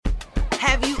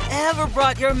Have you ever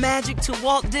brought your magic to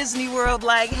Walt Disney World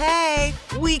like, hey,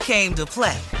 we came to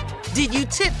play? Did you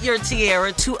tip your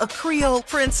tiara to a Creole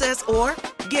princess or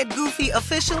get goofy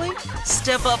officially?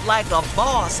 Step up like a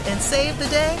boss and save the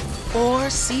day? Or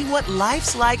see what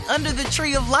life's like under the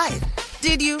tree of life?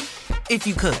 Did you? If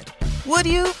you could. Would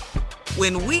you?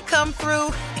 When we come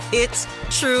through, it's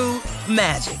true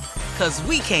magic. 'Cause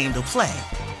we came to play.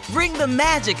 Bring the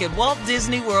magic at Walt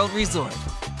Disney World Resort.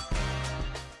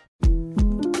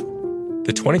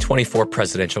 The 2024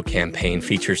 presidential campaign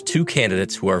features two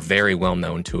candidates who are very well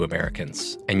known to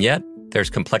Americans. And yet, there's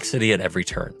complexity at every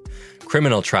turn.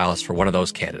 Criminal trials for one of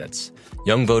those candidates.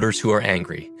 Young voters who are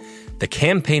angry. The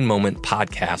Campaign Moment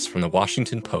podcast from the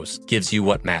Washington Post gives you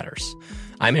what matters.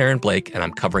 I'm Aaron Blake, and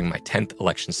I'm covering my 10th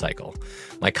election cycle.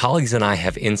 My colleagues and I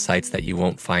have insights that you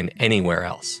won't find anywhere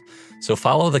else. So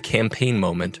follow The Campaign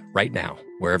Moment right now,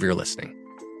 wherever you're listening.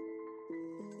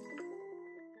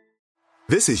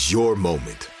 This is your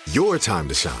moment, your time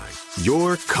to shine,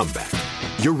 your comeback.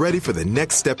 You're ready for the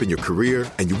next step in your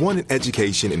career, and you want an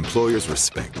education employers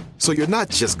respect. So you're not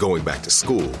just going back to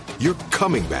school, you're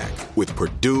coming back with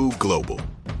Purdue Global.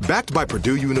 Backed by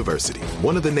Purdue University,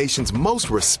 one of the nation's most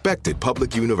respected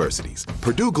public universities,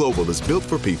 Purdue Global is built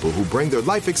for people who bring their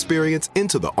life experience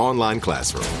into the online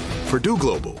classroom. Purdue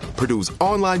Global, Purdue's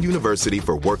online university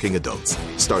for working adults.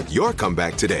 Start your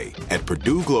comeback today at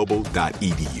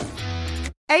purdueglobal.edu.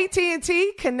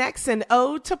 AT&T connects an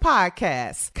ode to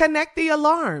podcasts. Connect the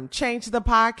alarm. Change the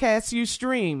podcast you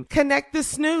stream. Connect the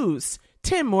snooze.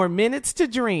 10 more minutes to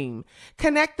dream.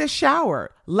 Connect the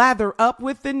shower. Lather up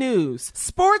with the news.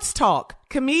 Sports talk,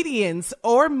 comedians,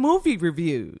 or movie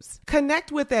reviews.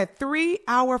 Connect with that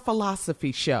 3-hour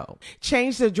philosophy show.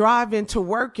 Change the drive into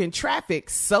work in traffic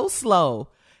so slow.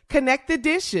 Connect the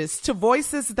dishes to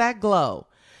voices that glow.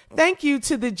 Thank you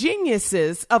to the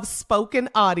geniuses of spoken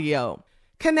audio.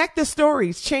 Connect the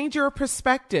stories, change your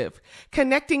perspective.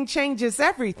 Connecting changes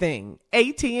everything.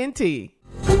 AT&T.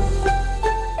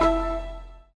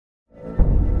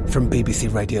 From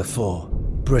BBC Radio 4,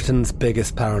 Britain's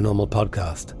biggest paranormal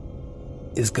podcast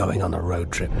is going on a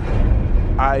road trip.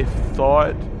 I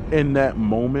thought in that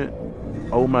moment,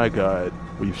 oh my God,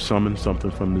 we've summoned something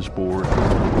from this board.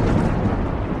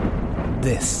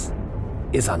 This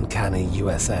is Uncanny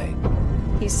USA.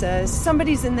 He says,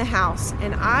 somebody's in the house,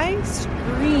 and I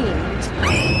screamed.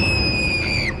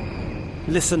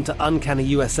 Listen to Uncanny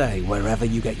USA wherever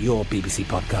you get your BBC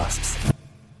podcasts,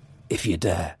 if you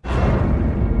dare.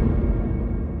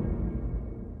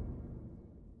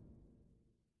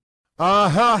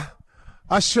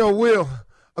 I sure will.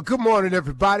 Good morning,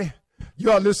 everybody. You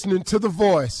are listening to The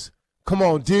Voice. Come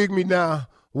on, dig me now.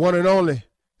 One and only,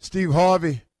 Steve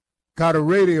Harvey, got a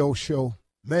radio show.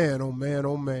 Man, oh man,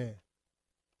 oh man.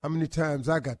 How many times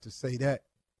I got to say that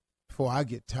before I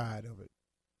get tired of it?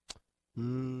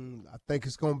 I think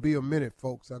it's going to be a minute,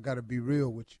 folks. I got to be real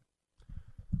with you.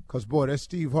 Because, boy, that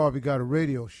Steve Harvey got a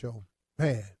radio show.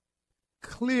 Man,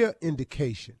 clear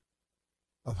indication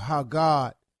of how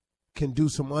God can do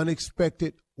some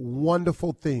unexpected,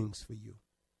 wonderful things for you.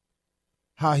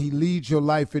 How he leads your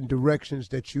life in directions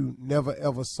that you never,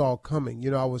 ever saw coming.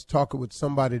 You know, I was talking with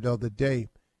somebody the other day,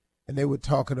 and they were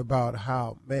talking about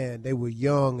how, man, they were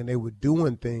young and they were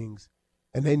doing things,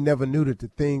 and they never knew that the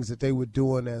things that they were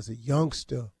doing as a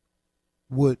youngster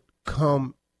would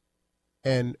come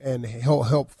and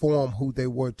help form who they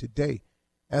were today.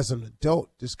 As an adult,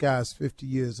 this guy's 50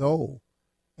 years old.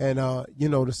 And, you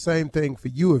know, the same thing for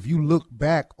you. If you look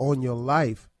back on your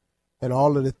life and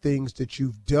all of the things that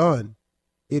you've done,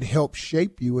 it helps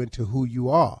shape you into who you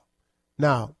are.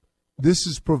 Now, this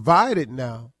is provided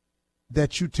now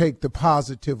that you take the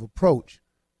positive approach.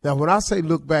 Now, when I say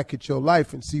look back at your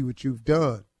life and see what you've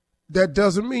done, that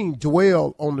doesn't mean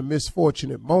dwell on the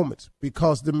misfortunate moments,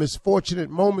 because the misfortunate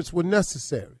moments were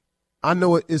necessary. I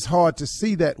know it's hard to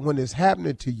see that when it's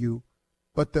happening to you,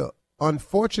 but the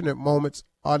unfortunate moments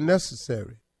are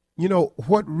necessary. You know,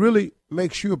 what really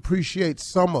makes you appreciate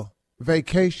summer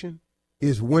vacation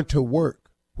is winter work.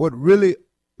 What really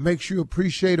makes you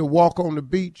appreciate a walk on the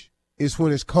beach is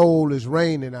when it's cold, it's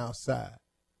raining outside.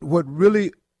 What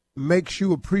really makes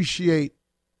you appreciate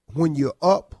when you're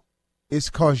up is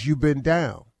because you've been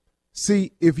down.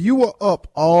 See, if you were up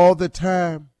all the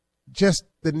time, just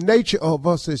the nature of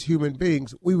us as human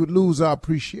beings, we would lose our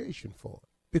appreciation for it,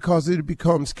 because it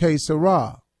becomes que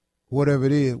sera. Whatever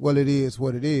it is, well, it is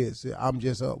what it is. I'm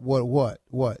just what?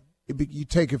 You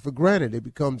take it for granted. It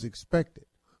becomes expected.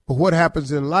 But what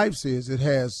happens in life is it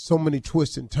has so many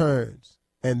twists and turns.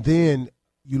 And then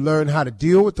you learn how to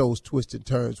deal with those twists and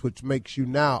turns, which makes you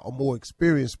now a more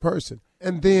experienced person.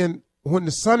 And then when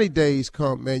the sunny days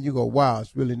come, man, you go, wow,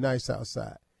 it's really nice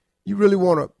outside. You really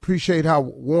want to appreciate how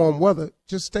warm weather,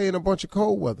 just stay in a bunch of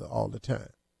cold weather all the time.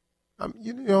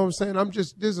 You know what I'm saying?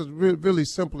 This is really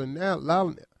simple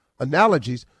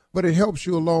analogies, but it helps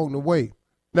you along the way.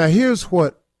 Now, here's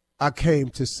what I came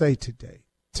to say today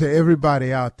to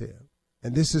everybody out there,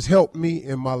 and this has helped me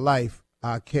in my life.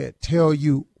 I can't tell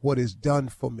you what it's done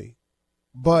for me,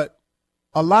 but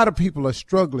a lot of people are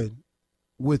struggling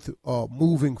with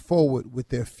moving forward with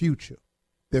their future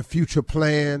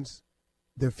plans,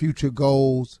 their future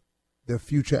goals, their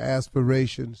future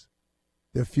aspirations,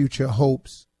 their future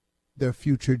hopes, their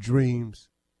future dreams,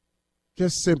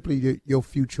 just simply your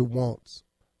future wants.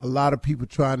 A lot of people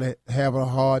trying to have a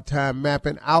hard time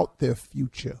mapping out their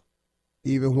future,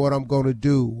 even what I'm going to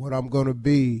do, what I'm going to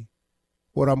be,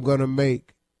 what I'm going to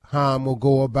make, how I'm going to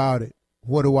go about it,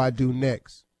 what do I do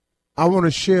next. I want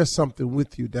to share something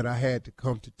with you that I had to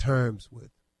come to terms with.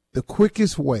 The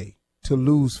quickest way to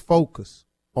lose focus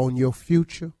on your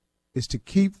future is to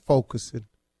keep focusing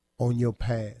on your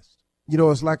past. You know,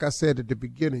 it's like I said at the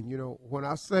beginning, you know, when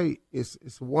I say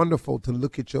it's wonderful to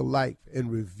look at your life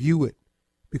and review it,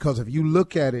 because if you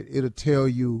look at it, it'll tell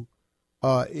you,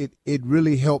 it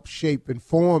really helps shape and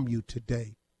form you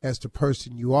today as the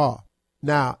person you are.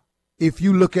 Now, if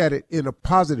you look at it in a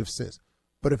positive sense,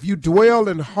 but if you dwell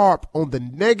and harp on the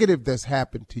negative that's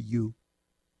happened to you,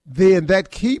 then that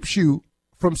keeps you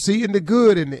from seeing the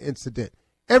good in the incident.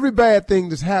 Every bad thing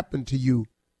that's happened to you,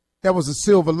 there was a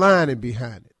silver lining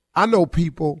behind it. I know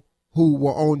people who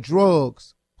were on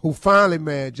drugs who finally,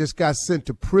 man, just got sent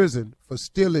to prison for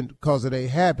stealing because of their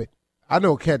habit. I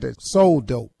know a cat that sold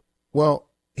dope. Well,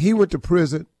 he went to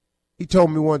prison. He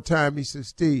told me one time, he said,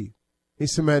 Steve, he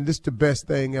said, man, this is the best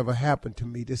thing ever happened to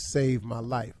me. This saved my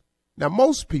life. Now,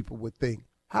 most people would think,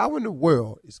 how in the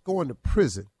world is going to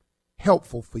prison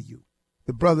helpful for you?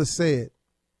 The brother said,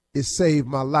 it saved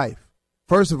my life.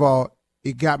 First of all,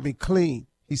 it got me clean.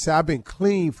 He said, I've been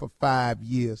clean for 5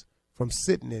 years from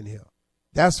sitting in here.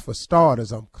 That's for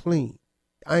starters, I'm clean.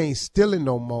 I ain't stealing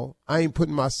no more. I ain't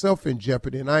putting myself in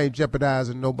jeopardy, and I ain't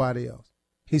jeopardizing nobody else.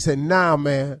 He said, now,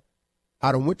 man,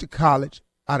 I done went to college.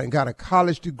 I done got a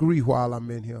college degree while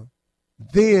I'm in here.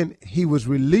 Then he was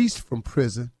released from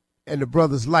prison, and the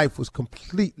brother's life was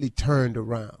completely turned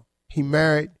around. He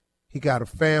married. He got a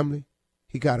family.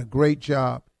 He got a great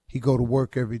job. He go to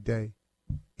work every day.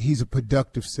 He's a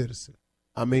productive citizen.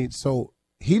 I mean, so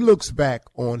he looks back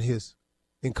on his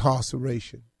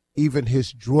incarceration, even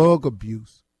his drug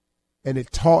abuse, and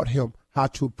it taught him how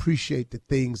to appreciate the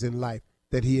things in life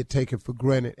that he had taken for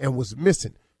granted and was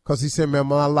missing. Because he said, man,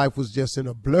 my life was just in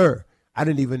a blur. I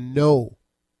didn't even know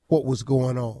what was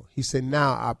going on. He said,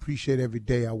 now I appreciate every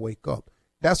day I wake up.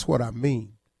 That's what I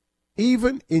mean.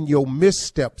 Even in your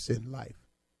missteps in life,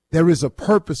 there is a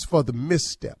purpose for the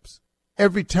missteps.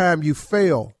 Every time you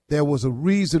fail, there was a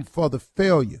reason for the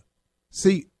failure.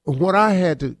 See, what I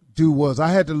had to do was I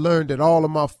had to learn that all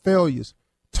of my failures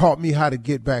taught me how to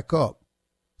get back up.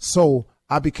 So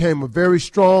I became a very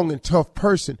strong and tough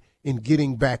person in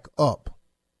getting back up.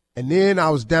 And then I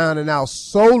was down and out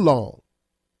so long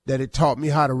that it taught me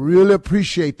how to really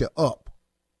appreciate the up.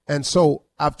 And so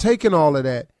I've taken all of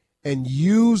that and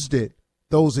used it,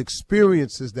 those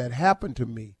experiences that happened to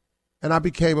me, and I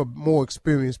became a more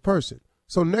experienced person.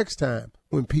 So next time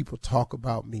when people talk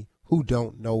about me who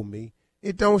don't know me,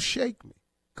 it don't shake me,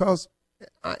 because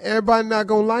everybody not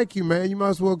going to like you, man. You might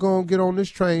as well go and get on this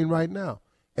train right now.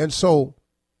 And so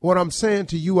what I'm saying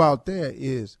to you out there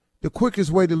is the quickest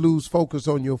way to lose focus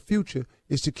on your future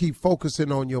is to keep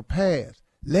focusing on your past.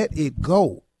 Let it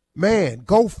go. Man,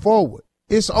 go forward.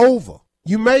 It's over.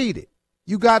 You made it.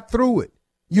 You got through it.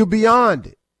 You're beyond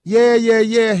it.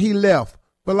 Yeah, he left.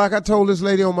 But like I told this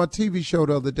lady on my TV show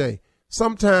the other day,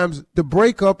 sometimes the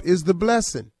breakup is the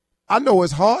blessing. I know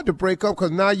it's hard to break up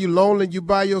because now you're lonely and you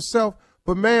by yourself.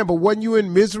 But man, wasn't you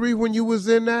in misery when you was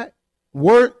in that?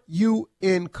 Weren't you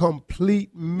in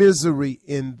complete misery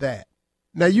in that?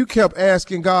 Now, you kept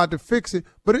asking God to fix it,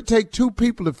 but it take two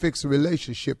people to fix a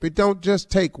relationship. It don't just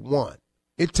take one.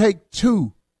 It take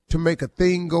two to make a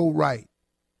thing go right.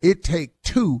 It take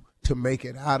two to make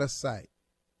it out of sight.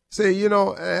 See, you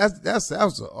know, that's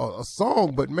a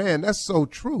song, but man, that's so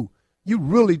true. You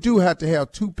really do have to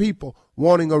have two people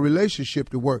wanting a relationship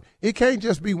to work. It can't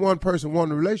just be one person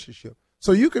wanting a relationship.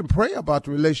 So you can pray about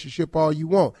the relationship all you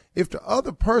want. If the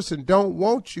other person don't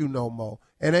want you no more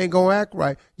and ain't gonna act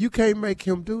right, you can't make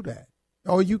him do that.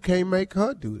 Or you can't make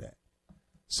her do that.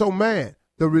 So man,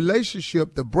 the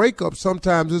relationship, the breakup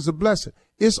sometimes is a blessing.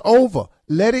 It's over.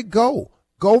 Let it go.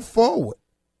 Go forward.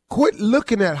 Quit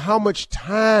looking at how much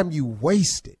time you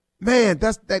wasted. Man,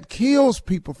 that kills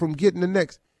people from getting the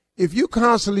next. If you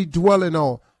constantly dwelling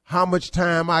on how much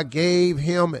time I gave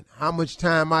him and how much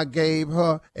time I gave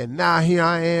her, and now here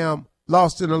I am,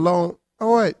 lost and alone,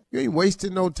 oh, wait, you ain't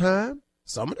wasting no time.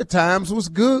 Some of the times was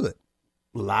good.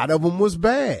 A lot of them was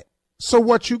bad. So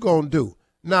what you gonna do?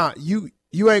 Now, you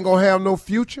ain't gonna have no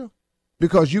future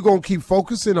because you gonna keep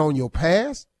focusing on your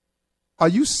past? Are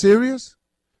you serious?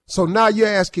 So now you're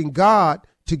asking God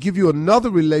to give you another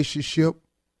relationship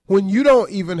when you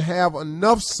don't even have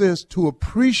enough sense to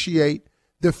appreciate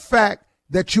the fact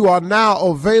that you are now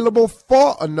available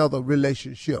for another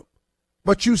relationship.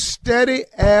 But you steady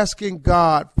asking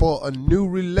God for a new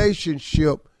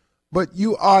relationship, but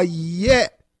you are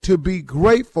yet to be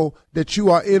grateful that you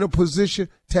are in a position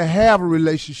to have a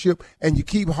relationship, and you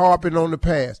keep harping on the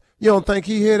past. You don't think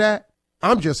he hear that?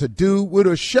 I'm just a dude with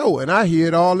a show, and I hear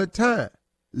it all the time.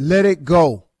 Let it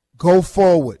go. Go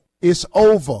forward. It's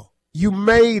over. You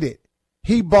made it.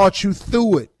 He brought you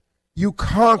through it. You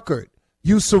conquered.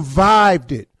 You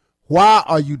survived it. Why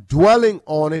are you dwelling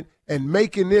on it and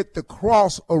making it the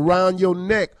cross around your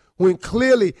neck when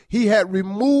clearly he had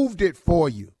removed it for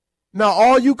you? Now,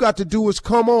 all you got to do is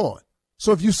come on.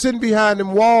 So if you're sitting behind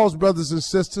them walls, brothers and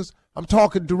sisters, I'm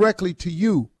talking directly to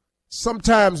you.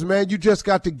 Sometimes, man, you just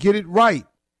got to get it right.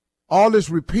 All this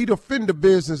repeat offender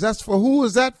business, that's for who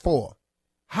is that for?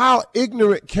 How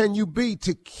ignorant can you be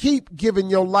to keep giving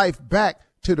your life back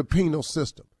to the penal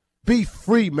system? Be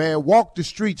free, man. Walk the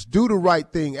streets. Do the right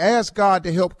thing. Ask God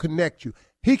to help connect you.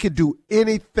 He can do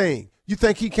anything. You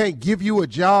think he can't give you a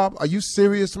job? Are you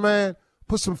serious, man?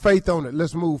 Put some faith on it.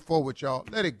 Let's move forward, y'all.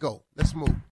 Let it go. Let's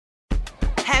move.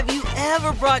 Have you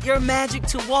ever brought your magic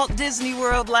to Walt Disney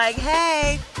World like,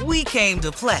 hey, we came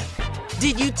to play?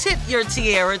 Did you tip your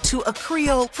tiara to a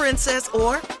Creole princess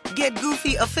or get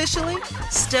goofy officially?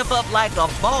 Step up like a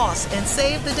boss and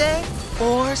save the day?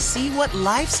 Or see what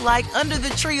life's like under the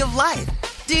tree of life?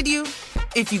 Did you?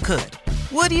 If you could.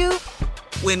 Would you?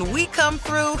 When we come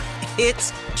through,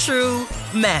 it's true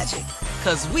magic.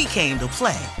 'Cause we came to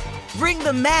play. Bring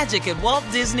the magic at Walt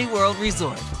Disney World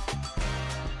Resort.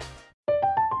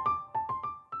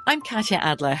 I'm Katya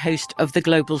Adler, host of The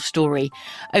Global Story.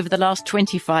 Over the last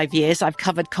 25 years, I've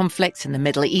covered conflicts in the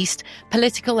Middle East,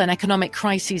 political and economic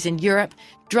crises in Europe,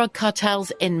 drug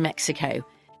cartels in Mexico.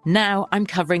 Now I'm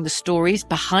covering the stories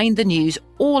behind the news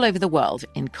all over the world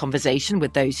in conversation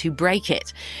with those who break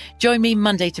it. Join me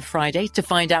Monday to Friday to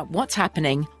find out what's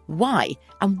happening, why,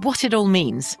 and what it all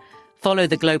means. Follow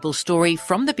The Global Story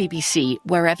from the BBC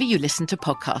wherever you listen to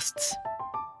podcasts.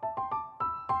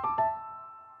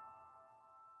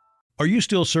 Are you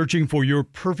still searching for your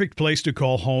perfect place to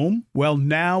call home? Well,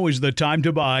 now is the time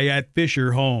to buy at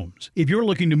Fisher Homes. If you're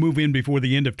looking to move in before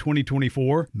the end of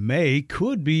 2024, May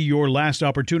could be your last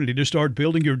opportunity to start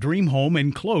building your dream home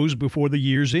and close before the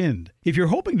year's end. If you're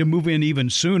hoping to move in even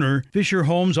sooner, Fisher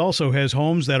Homes also has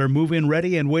homes that are move-in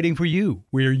ready and waiting for you,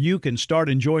 where you can start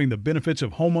enjoying the benefits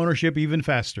of homeownership even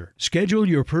faster. Schedule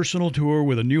your personal tour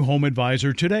with a new home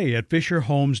advisor today at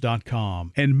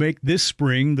FisherHomes.com and make this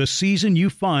spring the season you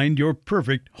find your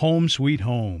perfect home sweet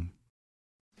home.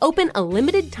 Open a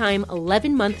limited-time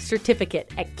 11-month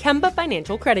certificate at Kemba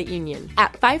Financial Credit Union.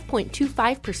 At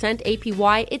 5.25%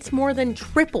 APY, it's more than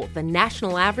triple the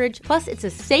national average, plus it's a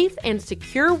safe and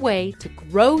secure way to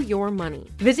grow your money.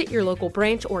 Visit your local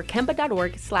branch or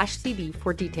kemba.org/cb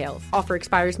for details. Offer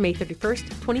expires May 31st,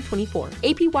 2024.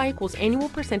 APY equals annual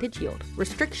percentage yield.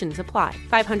 Restrictions apply.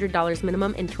 $500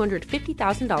 minimum and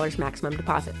 $250,000 maximum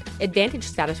deposit. Advantage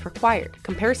status required.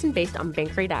 Comparison based on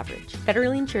bank rate average.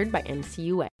 Federally insured by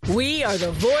NCUA. We are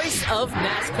the voice of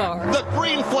NASCAR. The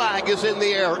green flag is in the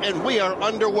air, and we are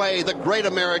underway. The Great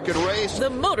American Race. The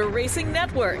Motor Racing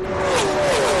Network.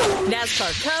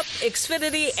 NASCAR Cup,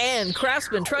 Xfinity, and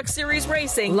Craftsman Truck Series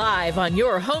Racing live on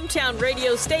your hometown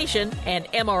radio station and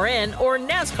MRN or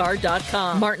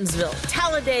NASCAR.com. Martinsville,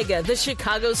 Talladega, the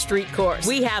Chicago Street Course.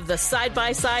 We have the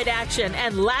side-by-side action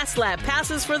and last lap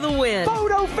passes for the win.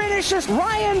 Photo finishes.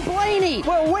 Ryan Blaney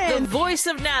will win. The voice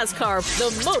of NASCAR,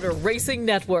 the Motor Racing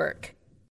Network.